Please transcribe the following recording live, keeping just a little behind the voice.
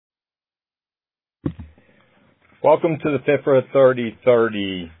Welcome to the FIFRA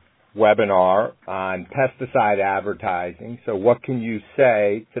 3030 webinar on pesticide advertising. So what can you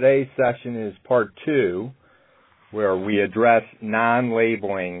say? Today's session is part 2, where we address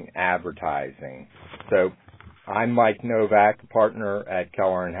non-labeling advertising. So I'm Mike Novak, partner at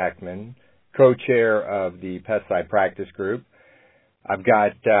Keller and Heckman, co-chair of the Pesticide Practice Group. I've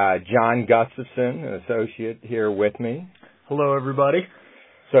got John Gustafson, an associate, here with me. Hello, everybody.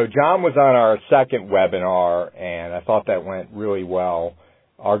 So John was on our second webinar, and I thought that went really well.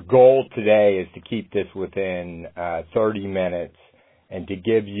 Our goal today is to keep this within 30 minutes and to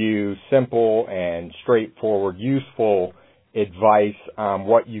give you simple and straightforward, useful advice on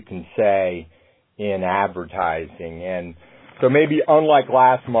what you can say in advertising. And so maybe unlike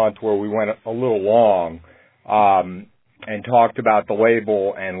last month where we went a little long and talked about the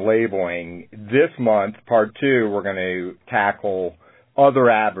label and labeling, this month, part 2, we're going to tackle other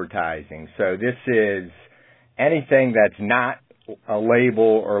advertising. So this is anything that's not a label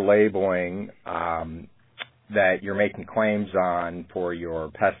or labeling that you're making claims on for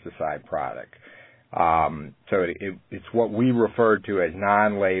your pesticide product. So it's what we refer to as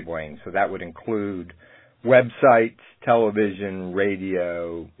non-labeling. So that would include websites, television,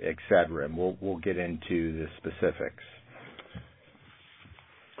 radio, etc. And we'll get into the specifics.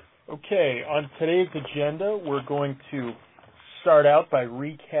 Okay, on today's agenda, we're going to start out by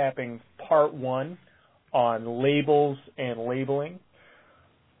recapping part 1 on labels and labeling.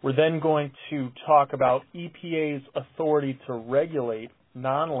 We're then going to talk about EPA's authority to regulate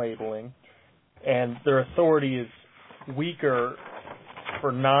non-labeling, and their authority is weaker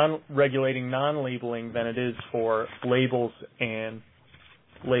for regulating non-labeling than it is for labels and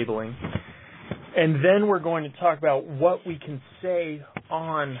labeling. And then we're going to talk about what we can say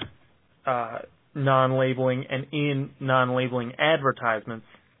on non-labeling and in non-labeling advertisements.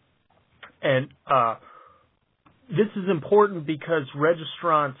 And this is important because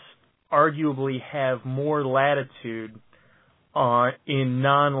registrants arguably have more latitude in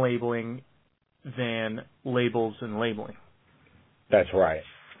non-labeling than labels and labeling. That's right.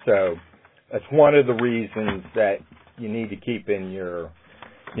 So that's one of the reasons that you need to keep in your,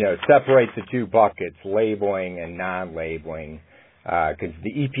 separate the two buckets, labeling and non-labeling, because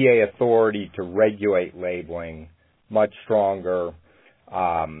the EPA authority to regulate labeling much stronger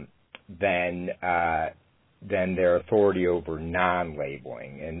than their authority over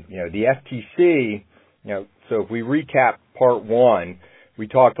non-labeling. And the FTC, so if we recap part 1, we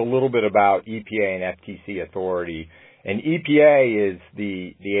talked a little bit about EPA and FTC authority. And EPA is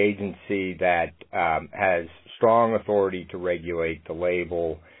the agency that has strong authority to regulate the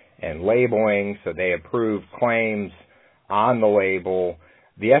label and labeling, so they approve claims on the label.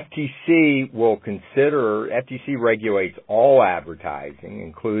 The FTC FTC regulates all advertising,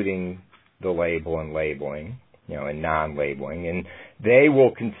 including the label and labeling, and non-labeling, and they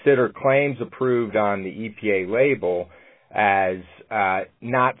will consider claims approved on the EPA label as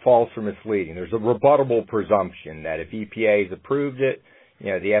not false or misleading. There's a rebuttable presumption that if EPA has approved it,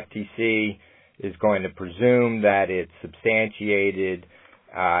 the FTC is going to presume that it's substantiated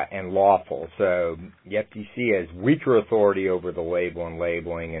and lawful. So the FTC has weaker authority over the label and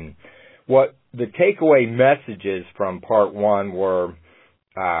labeling. And what the takeaway messages from part 1 were,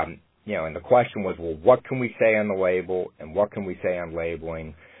 and the question was, well, what can we say on the label and what can we say on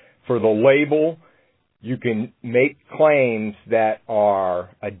labeling? For the label, you can make claims that are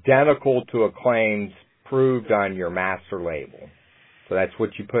identical to a claims proved on your master label. So that's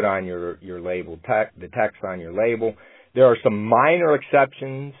what you put on your label, the text on your label. There are some minor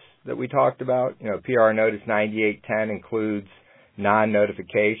exceptions that we talked about. PR Notice 9810 includes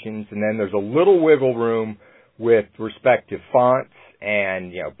non-notifications, and then there's a little wiggle room with respect to fonts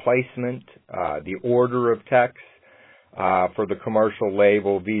and placement, the order of text for the commercial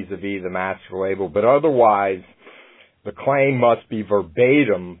label vis-a-vis the master label. But otherwise, the claim must be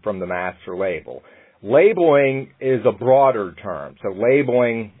verbatim from the master label. Labeling is a broader term. So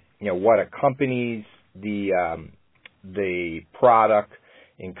labeling, what accompanies the product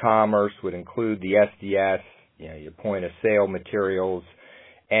in commerce would include the SDS, your point of sale materials,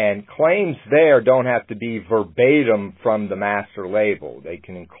 and claims there don't have to be verbatim from the master label. They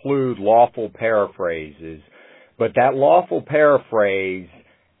can include lawful paraphrases, but that lawful paraphrase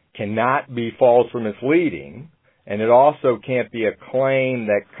cannot be false or misleading, and it also can't be a claim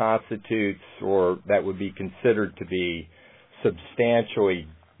that constitutes or that would be considered to be substantially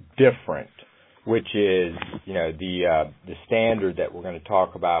different, which is, the standard that we're going to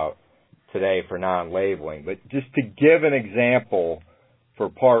talk about today for non-labeling. But just to give an example for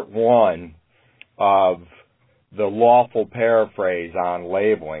part 1 of the lawful paraphrase on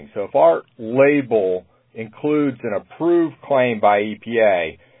labeling. So if our label includes an approved claim by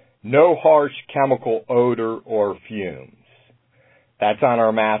EPA, no harsh chemical odor or fumes. That's on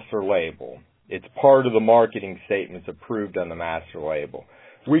our master label. It's part of the marketing statements approved on the master label.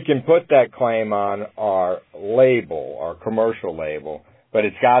 We can put that claim on our label, our commercial label, but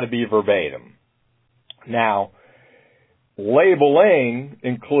it's got to be verbatim. Now, labeling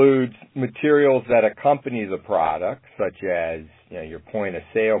includes materials that accompany the product, such as your point of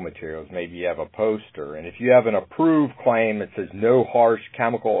sale materials. Maybe you have a poster, and if you have an approved claim that says no harsh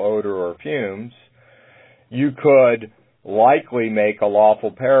chemical odor or fumes, you could likely make a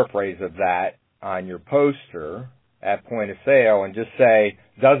lawful paraphrase of that on your poster at point of sale and just say,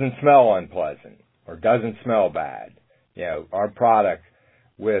 doesn't smell unpleasant or doesn't smell bad. Our product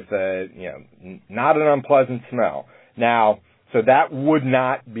with not an unpleasant smell. Now, so that would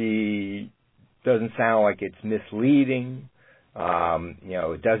not be, doesn't sound like it's misleading.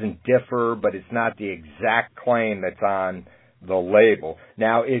 It doesn't differ, but it's not the exact claim that's on the label.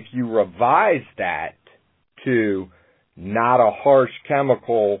 Now, if you revise that to not a harsh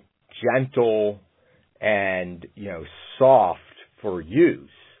chemical, gentle, and, soft for use,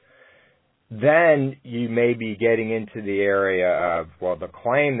 then you may be getting into the area of, the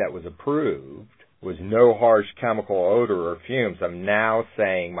claim that was approved was no harsh chemical odor or fumes. I'm now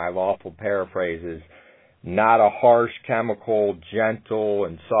saying my lawful paraphrase is not a harsh chemical, gentle,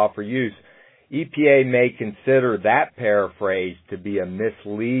 and soft for use. EPA may consider that paraphrase to be a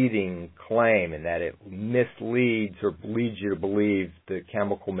misleading claim and that it misleads or leads you to believe the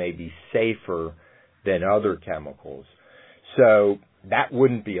chemical may be safer than other chemicals. So that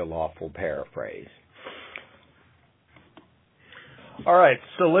wouldn't be a lawful paraphrase. All right,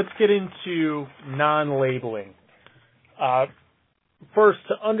 so let's get into non-labeling. First,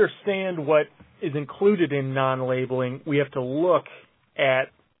 to understand what is included in non-labeling, we have to look at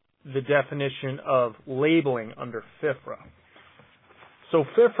the definition of labeling under FIFRA. So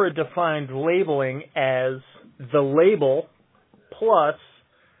FIFRA defines labeling as the label plus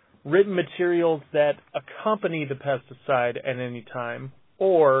written materials that accompany the pesticide at any time,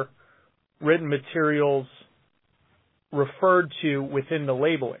 or written materials referred to within the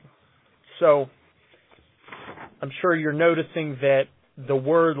labeling. So I'm sure you're noticing that the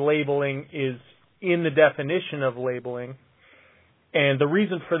word labeling is in the definition of labeling, and the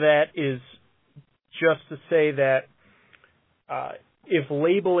reason for that is just to say that if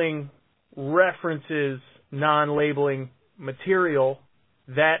labeling references non-labeling material,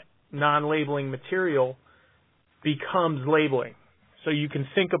 that non-labeling material becomes labeling. So you can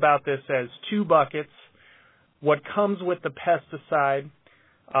think about this as two buckets: what comes with the pesticide,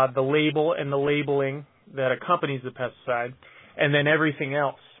 the label and the labeling that accompanies the pesticide, and then everything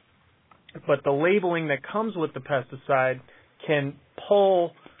else. But the labeling that comes with the pesticide can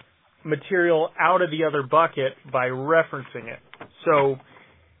pull material out of the other bucket by referencing it. So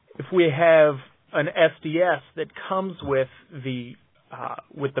if we have an SDS that comes with the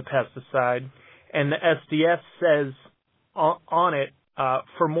pesticide, and the SDS says on it,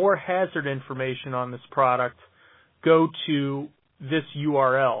 for more hazard information on this product, go to this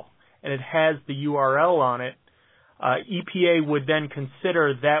URL, and it has the URL on it, EPA would then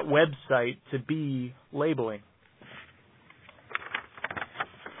consider that website to be labeling.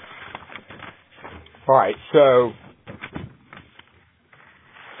 All right, so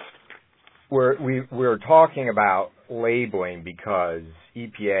we're talking about labeling because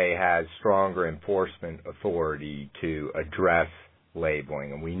EPA has stronger enforcement authority to address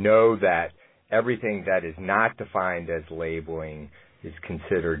labeling, and we know that everything that is not defined as labeling is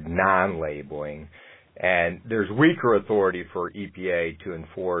considered non-labeling, and there's weaker authority for EPA to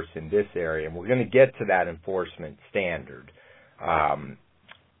enforce in this area, and we're going to get to that enforcement standard.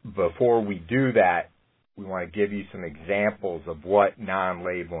 Before we do that, we want to give you some examples of what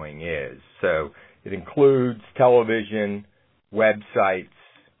non-labeling is. So it includes television, websites,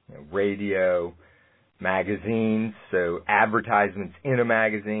 radio, magazines, so advertisements in a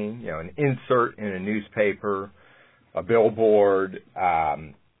magazine, an insert in a newspaper, a billboard,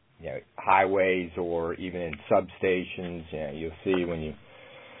 highways, or even in substations. You'll see when you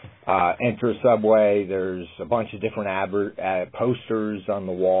enter a subway, there's a bunch of different posters on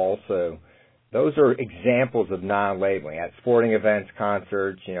the wall. So those are examples of non-labeling at sporting events,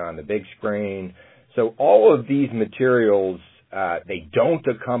 concerts, on the big screen. So all of these materials, they don't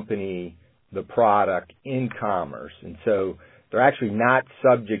accompany the product in commerce, and so they're actually not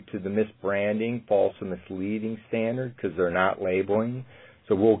subject to the misbranding, false and misleading standard because they're not labeling.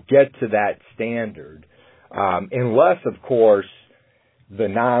 So we'll get to that standard, unless, of course, the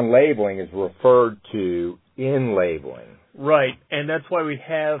non-labeling is referred to in labeling. Right, and that's why we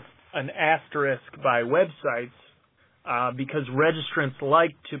have an asterisk by websites because registrants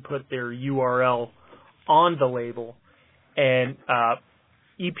like to put their URL on the label, and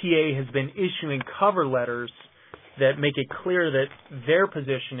EPA has been issuing cover letters that make it clear that their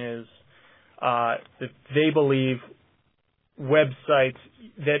position is that they believe websites,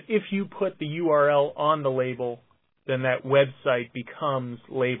 that if you put the URL on the label, then that website becomes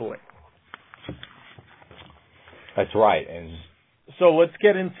labeling. That's right. And so let's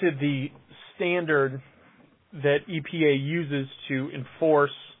get into the standard that EPA uses to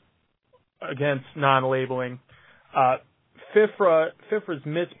enforce against non-labeling. FIFRA's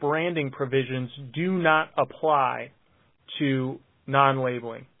misbranding provisions do not apply to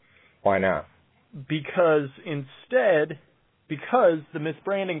non-labeling. Why not? Because the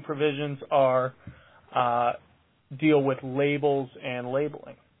misbranding provisions are deal with labels and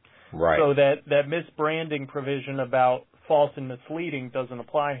labeling. Right. So that misbranding provision about false and misleading doesn't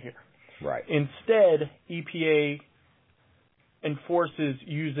apply here. Right. Instead, EPA enforces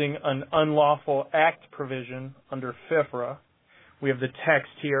using an unlawful act provision under FIFRA. We have the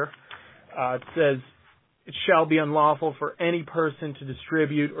text here. It says, it shall be unlawful for any person to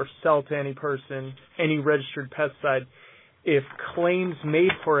distribute or sell to any person any registered pesticide if claims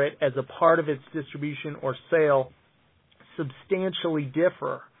made for it as a part of its distribution or sale substantially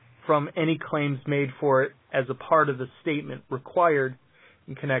differ from any claims made for it as a part of the statement required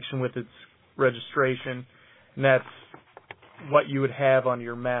in connection with its registration. And that's what you would have on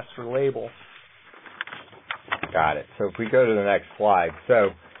your master label. Got it. So if we go to the next slide. So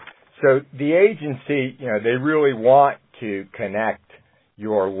the agency, they really want to connect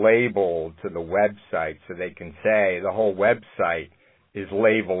your label to the website so they can say the whole website is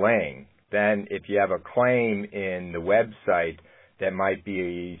labeling. Then if you have a claim in the website that might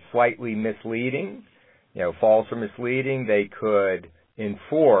be slightly misleading, false or misleading, they could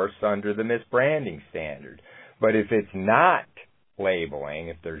enforce under the misbranding standard. But if it's not labeling,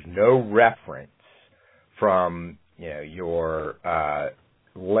 if there's no reference from your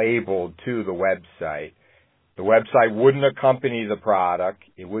label to the website wouldn't accompany the product.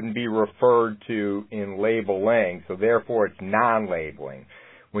 It wouldn't be referred to in labeling, so therefore it's non-labeling.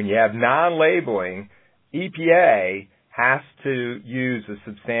 When you have non-labeling, EPA has to use the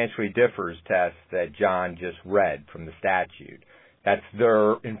substantially differs test that John just read from the statute. That's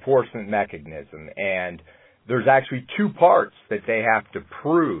their enforcement mechanism, and there's actually two parts that they have to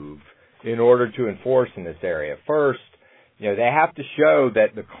prove in order to enforce in this area. First, they have to show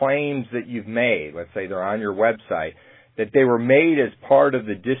that the claims that you've made, let's say they're on your website, that they were made as part of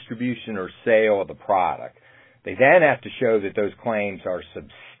the distribution or sale of the product. They then have to show that those claims are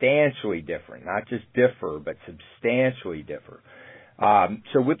substantially different, not just differ, but substantially differ.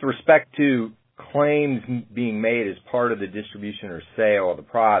 So with respect to claims being made as part of the distribution or sale of the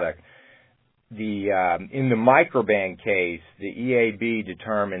product, in the Microban case, the EAB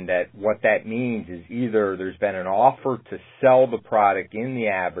determined that what that means is either there's been an offer to sell the product in the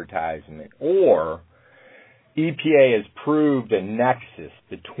advertisement, or EPA has proved a nexus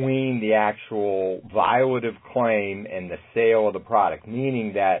between the actual violative claim and the sale of the product,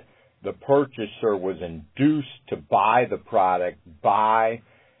 meaning that the purchaser was induced to buy the product by,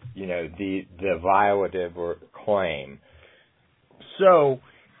 the violative or claim. So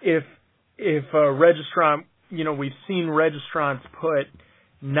if a registrant, we've seen registrants put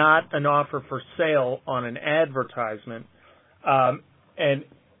not an offer for sale on an advertisement, and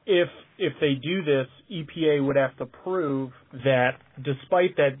if they do this, EPA would have to prove that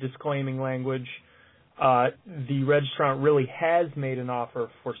despite that disclaiming language, the registrant really has made an offer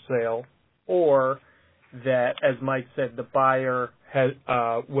for sale, or that, as Mike said, the buyer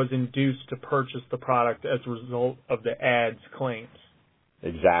was induced to purchase the product as a result of the ad's claims.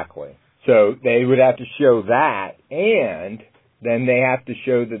 Exactly. So they would have to show that, and then they have to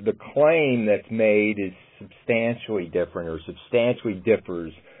show that the claim that's made is substantially different or substantially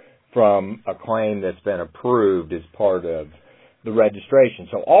differs from a claim that's been approved as part of the registration.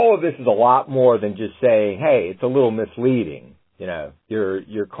 So all of this is a lot more than just saying, hey, it's a little misleading.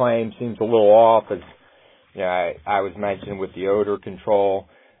 Your claim seems a little off, as I was mentioning with the odor control.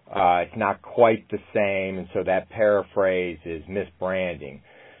 It's not quite the same, and so that paraphrase is misbranding.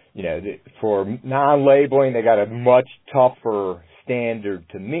 For non-labeling, they got a much tougher standard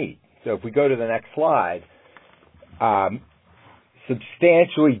to meet. So if we go to the next slide,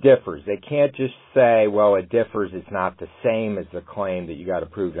 substantially differs. They can't just say, well, it differs. It's not the same as the claim that you got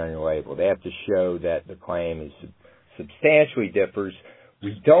approved on your label. They have to show that the claim is substantially differs.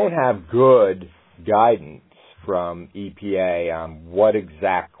 We don't have good guidance from EPA on what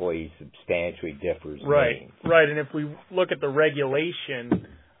exactly substantially differs means. Right. And if we look at the regulation,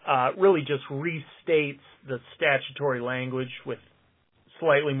 really just restates the statutory language with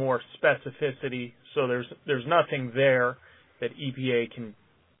slightly more specificity. So there's nothing there that EPA can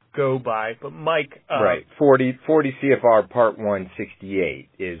go by. But Mike, right, 40 CFR Part 168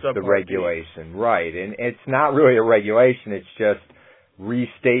 is the regulation, B. right? And it's not really a regulation; it's just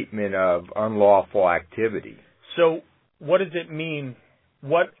restatement of unlawful activity. So, what does it mean?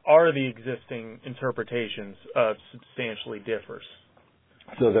 What are the existing interpretations of substantially differs?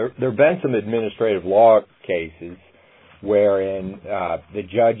 So there have been some administrative law cases wherein the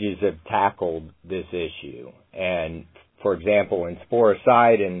judges have tackled this issue. And, for example, in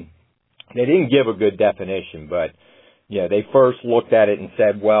sporicidin, they didn't give a good definition, but they first looked at it and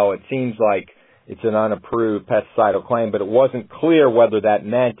said, well, it seems like it's an unapproved pesticidal claim, but it wasn't clear whether that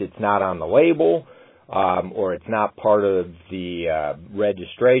meant it's not on the label or it's not part of the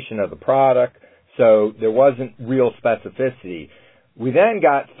registration of the product. So there wasn't real specificity. We then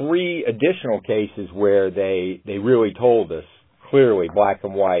got 3 additional cases where they really told us clearly, black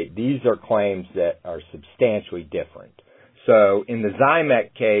and white, these are claims that are substantially different. So in the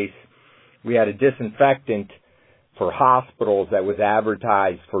Zymet case, we had a disinfectant for hospitals that was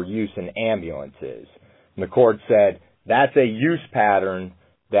advertised for use in ambulances. And the court said that's a use pattern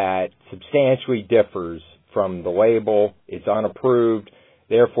that substantially differs from the label. It's unapproved.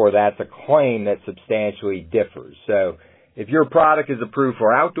 Therefore, that's a claim that substantially differs. So if your product is approved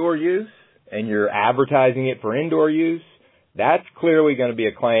for outdoor use and you're advertising it for indoor use, that's clearly going to be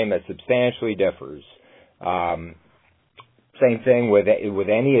a claim that substantially differs. Same thing with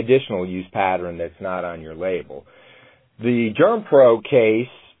any additional use pattern that's not on your label. The GermPro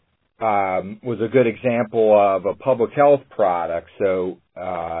case was a good example of a public health product. So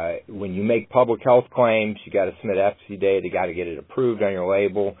when you make public health claims, you got to submit efficacy data, you got to get it approved on your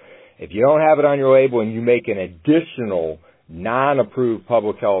label. If you don't have it on your label and you make an additional non-approved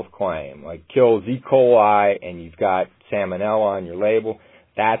public health claim, like kills E. coli and you've got salmonella on your label,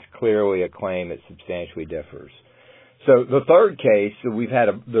 that's clearly a claim that substantially differs. So the third case,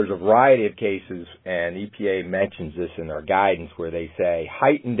 there's a variety of cases, and EPA mentions this in their guidance, where they say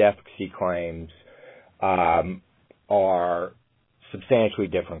heightened efficacy claims are substantially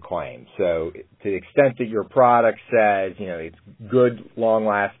different claims. So to the extent that your product says, it's good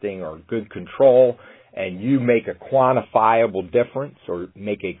long-lasting or good control, and you make a quantifiable difference or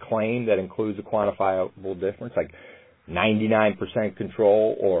make a claim that includes a quantifiable difference, like 99%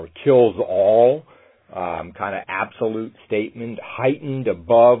 control or kills all, kind of absolute statement, heightened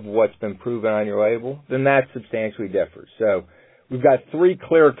above what's been proven on your label, then that substantially differs. So we've got 3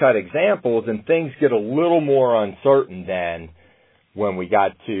 clear-cut examples, and things get a little more uncertain than when we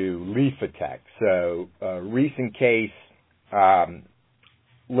got to Liphatech. So a recent case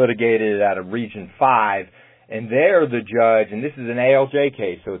litigated out of Region 5, and there the judge, and this is an ALJ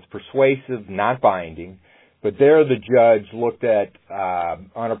case, so it's persuasive, not binding, but there the judge looked at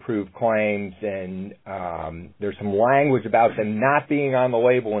unapproved claims, and there's some language about them not being on the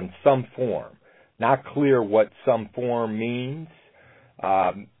label in some form. Not clear what some form means,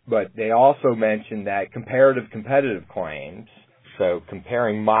 but they also mentioned that comparative competitive claims, so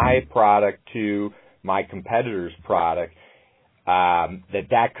comparing my product to my competitor's product,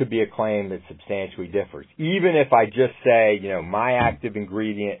 that could be a claim that substantially differs. Even if I just say, my active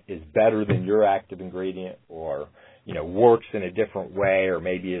ingredient is better than your active ingredient, or, works in a different way, or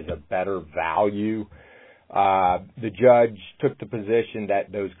maybe is a better value, the judge took the position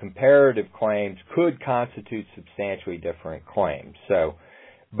that those comparative claims could constitute substantially different claims. So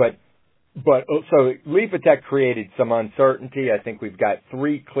Liphatech created some uncertainty. I think we've got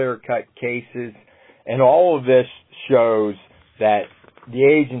 3 clear-cut cases, and all of this shows that the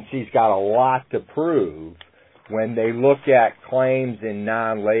agency's got a lot to prove when they look at claims in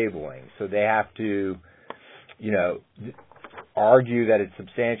non-labeling. So they have to, argue that it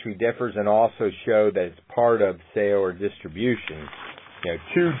substantially differs and also show that it's part of sale or distribution.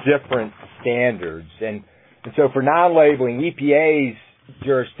 2 different standards. And so for non-labeling, EPA's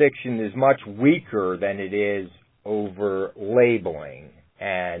jurisdiction is much weaker than it is over labeling.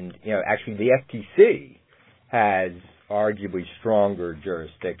 And, actually the FTC has arguably stronger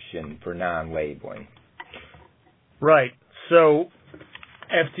jurisdiction for non-labeling. Right. So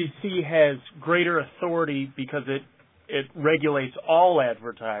FTC has greater authority because it regulates all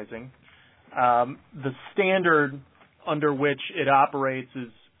advertising. The standard under which it operates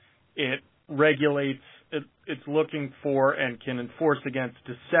is it regulates, it's looking for and can enforce against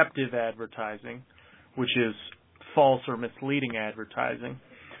deceptive advertising, which is false or misleading advertising.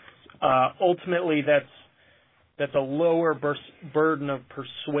 Ultimately, that's a lower burden of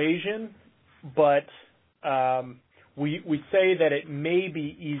persuasion, but We say that it may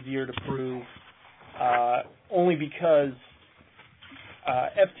be easier to prove only because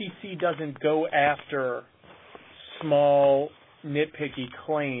FTC doesn't go after small, nitpicky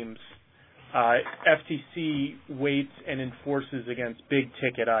claims. FTC waits and enforces against big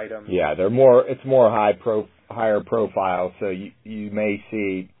ticket items. Yeah, it's more higher profile. So you may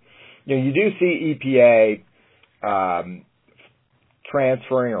see, you do see EPA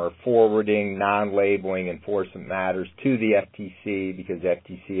transferring or forwarding non-labeling enforcement matters to the FTC because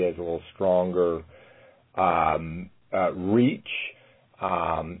FTC has a little stronger reach.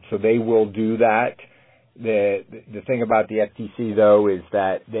 So they will do that. The thing about the FTC, though, is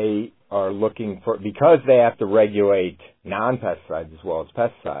that they are looking for, because they have to regulate non-pesticides as well as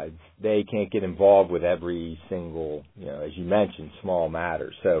pesticides, they can't get involved with every single, as you mentioned, small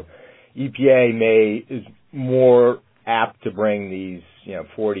matter. So EPA is more apt to bring these,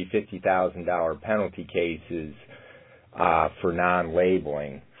 $40,000, $50,000 penalty cases for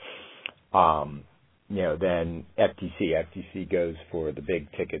non-labeling, than FTC. FTC goes for the big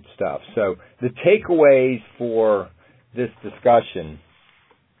ticket stuff. So the takeaways for this discussion,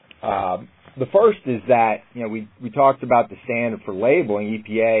 the first is that, we talked about the standard for labeling.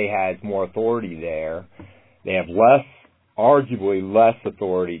 EPA has more authority there. They have arguably less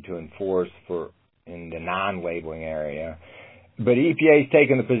authority to enforce in the non-labeling area. But EPA has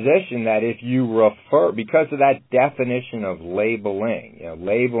taken the position that if you because of that definition of labeling,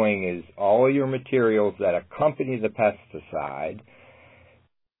 labeling is all your materials that accompany the pesticide.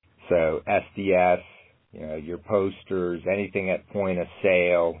 So SDS, your posters, anything at point of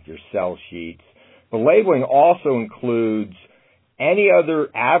sale, your sell sheets. But labeling also includes any other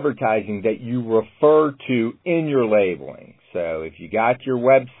advertising that you refer to in your labeling. So if you got your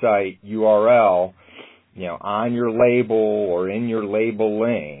website URL, on your label or in your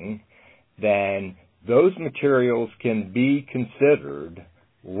labeling, then those materials can be considered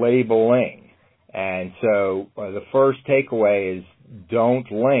labeling. And so the first takeaway is don't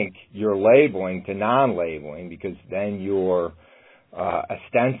link your labeling to non-labeling, because then you're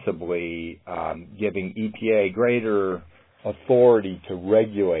ostensibly giving EPA greater authority to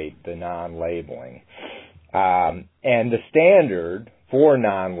regulate the non-labeling. And the standard for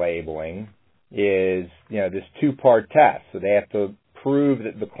non-labeling is, this two-part test. So they have to prove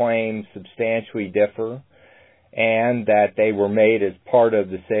that the claims substantially differ and that they were made as part of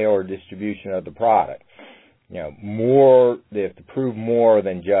the sale or distribution of the product. They have to prove more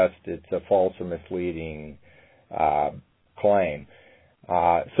than just it's a false or misleading claim.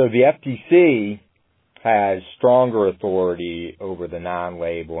 So the FTC has stronger authority over the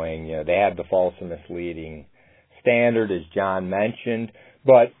non-labeling. They have the false and misleading standard, as John mentioned,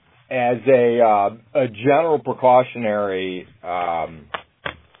 but as a general precautionary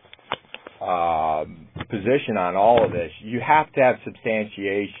position on all of this, you have to have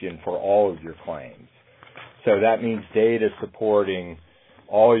substantiation for all of your claims. So that means data supporting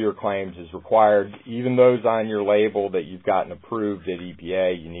all your claims is required. Even those on your label that you've gotten approved at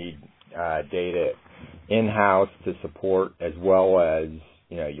EPA, you need data in-house to support, as well as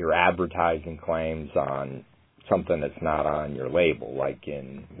your advertising claims on something that's not on your label, like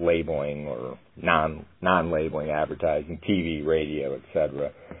in labeling or non-labeling advertising, TV, radio,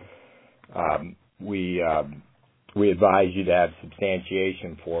 etc. We advise you to have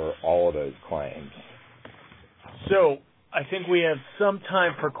substantiation for all of those claims. So I think we have some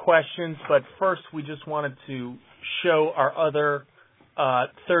time for questions, but first we just wanted to show our other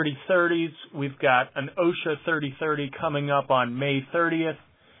 30/30s. We've got an OSHA 30/30 coming up on May 30th.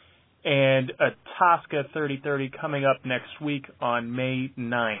 And a TSCA 30/30 coming up next week on May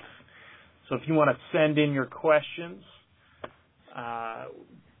 9th. So if you want to send in your questions,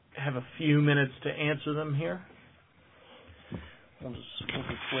 have a few minutes to answer them here. We'll just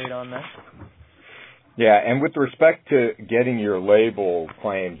wait on that. Yeah, and with respect to getting your label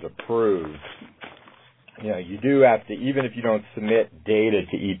claims approved, you do have to, even if you don't submit data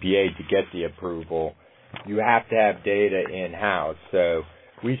to EPA to get the approval, you have to have data in-house. So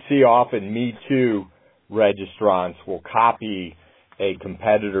we see often Me Too registrants will copy a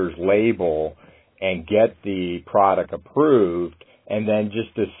competitor's label and get the product approved, and then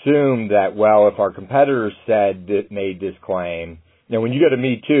just assume that, well, if our competitor made this claim, when you go to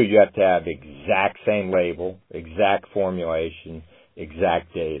Me Too, you have to have exact same label, exact formulation,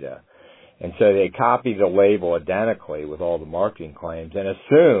 exact data. And so they copy the label identically with all the marketing claims and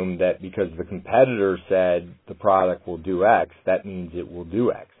assume that because the competitor said the product will do X, that means it will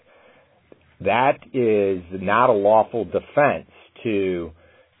do X. That is not a lawful defense to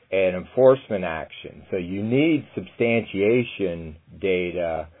an enforcement action. So you need substantiation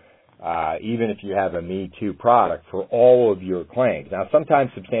data even if you have a Me Too product, for all of your claims. Now,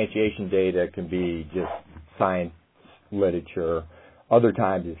 sometimes substantiation data can be just science literature. Other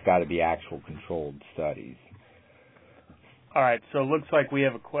times it's got to be actual controlled studies. All right, so it looks like we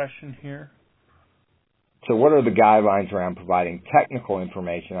have a question here. So what are the guidelines around providing technical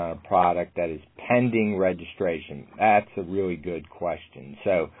information on a product that is pending registration? That's a really good question.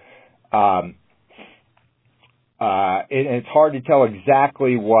 So it's hard to tell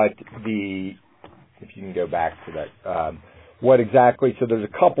exactly what if you can go back to that, so there's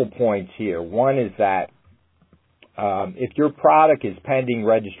a couple points here. One is that if your product is pending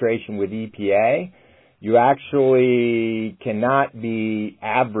registration with EPA, you actually cannot be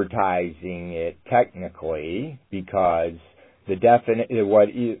advertising it technically, because what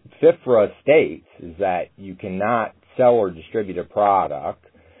FIFRA states is that you cannot sell or distribute a product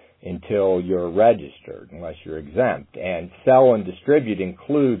until you're registered, unless you're exempt. And sell and distribute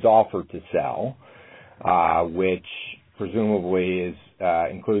includes offer to sell, which presumably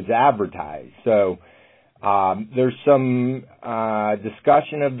includes advertise. So there's some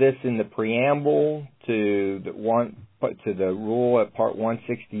discussion of this in the preamble to the rule at Part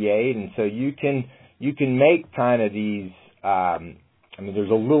 168, and so you can make kind of these. There's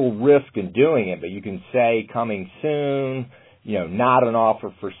a little risk in doing it, but you can say coming soon, not an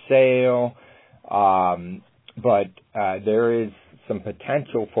offer for sale, but there is some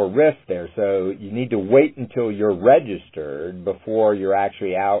potential for risk there. So you need to wait until you're registered before you're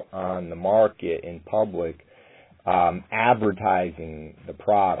actually out on the market in public advertising the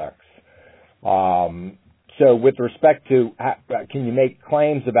products. So with respect to, can you make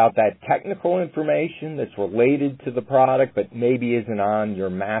claims about that technical information that's related to the product but maybe isn't on your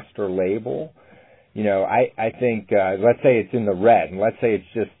master label? I think, let's say it's in the red, and let's say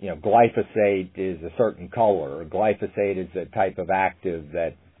it's just, glyphosate is a certain color, or glyphosate is a type of active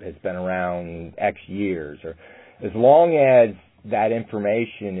that has been around X years, or as long as that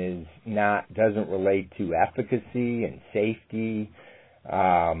information doesn't relate to efficacy and safety,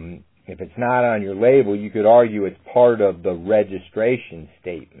 if it's not on your label, you could argue it's part of the registration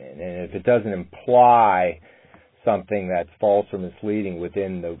statement, and if it doesn't imply something that's false or misleading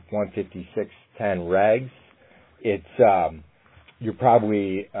within the 15610 regs, you're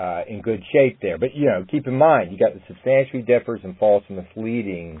probably in good shape there. But keep in mind, you got the substantially differs and false and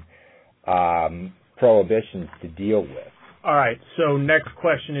misleading prohibitions to deal with. All right. So next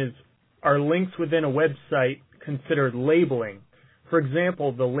question is: are links within a website considered labeling? For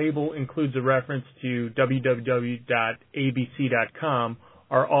example, the label includes a reference to www.abc.com.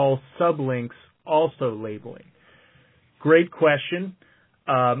 Are all sublinks also labeling? Great question.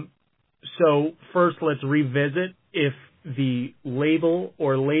 So first, let's revisit if the label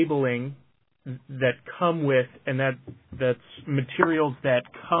or labeling that come with, and that's materials that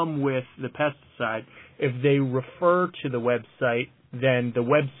come with the pesticide, if they refer to the website, then the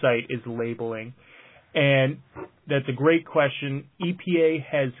website is labeling. And that's a great question. EPA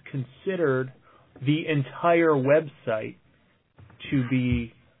has considered the entire website to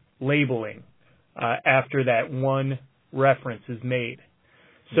be labeling after that one reference is made.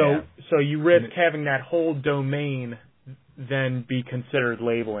 So you risk having that whole domain then be considered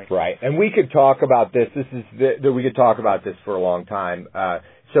labeling. Right. And we could talk about this. We could talk about this for a long time.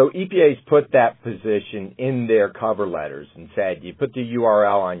 So EPA's put that position in their cover letters and said, you put the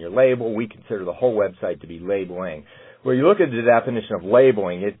URL on your label, we consider the whole website to be labeling. Where you look at the definition of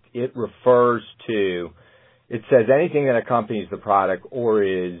labeling, it refers to, it says anything that accompanies the product or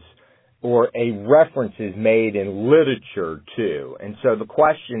a reference is made in literature to. And so the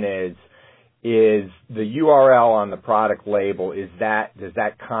question is the URL on the product label, does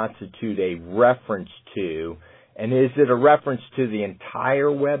that constitute a reference to, and is it a reference to the entire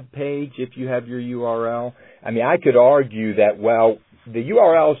web page if you have your URL? I could argue that, the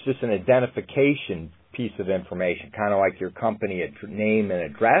URL is just an identification piece of information, kind of like your company name and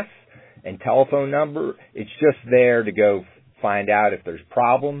address and telephone number. It's just there to go find out if there's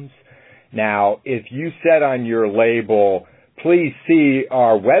problems. Now, if you said on your label, please see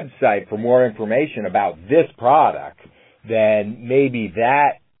our website for more information about this product, then maybe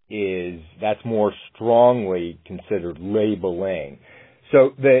that's more strongly considered labeling.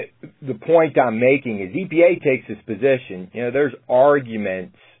 So the point I'm making is EPA takes this position. There's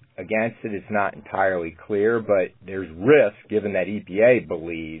arguments against it. It's not entirely clear, but there's risk given that EPA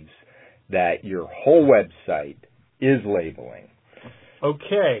believes that your whole website is labeling.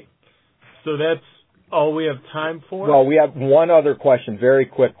 Okay. So that's all we have time for? Well, we have one other question very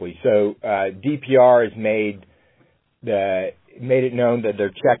quickly. So DPR has made made it known that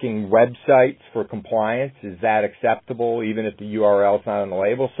they're checking websites for compliance. Is that acceptable even if the URL is not on the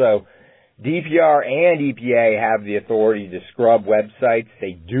label? So DPR and EPA have the authority to scrub websites.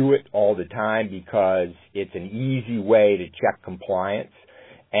 They do it all the time because it's an easy way to check compliance.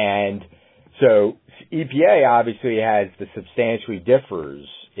 And so EPA obviously has the substantially differs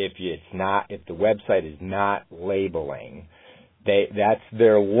if the website is not labeling. That's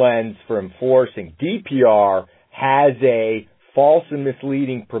their lens for enforcing. DPR has a false and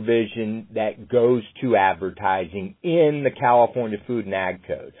misleading provision that goes to advertising in the California Food and Ag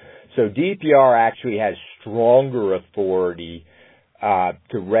Code. So DPR actually has stronger authority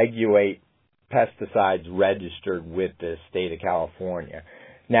to regulate pesticides registered with the state of California.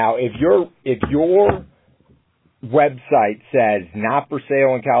 Now, if your website says not for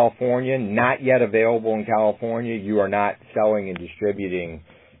sale in California, not yet available in California, you are not selling and distributing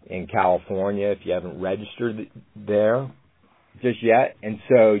in California if you haven't registered there just yet. And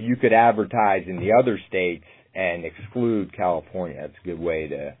so you could advertise in the other states and exclude California. That's a good way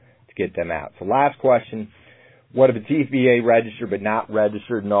to get them out. So last question, what if it's EPA registered but not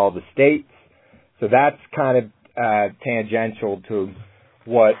registered in all the states? So that's kind of tangential to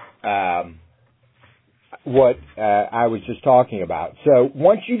what I was just talking about. So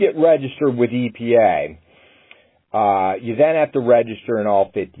once you get registered with EPA, you then have to register in all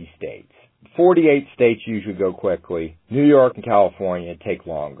 50 states. 48 states usually go quickly. New York and California take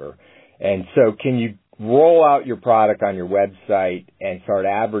longer. And so can you roll out your product on your website and start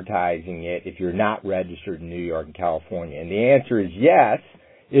advertising it if you're not registered in New York and California? And the answer is yes,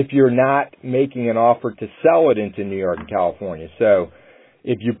 if you're not making an offer to sell it into New York and California. So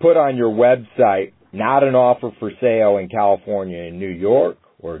if you put on your website, not an offer for sale in California and New York,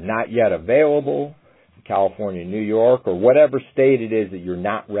 or not yet available in California and New York, or whatever state it is that you're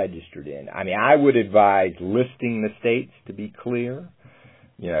not registered in. I mean, I would advise listing the states to be clear.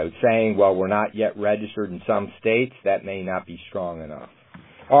 Saying, well, we're not yet registered in some states, that may not be strong enough.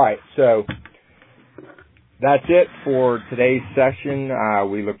 All right, so that's it for today's session.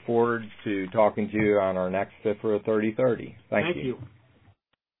 We look forward to talking to you on our next FIFRA 3030. Thank you.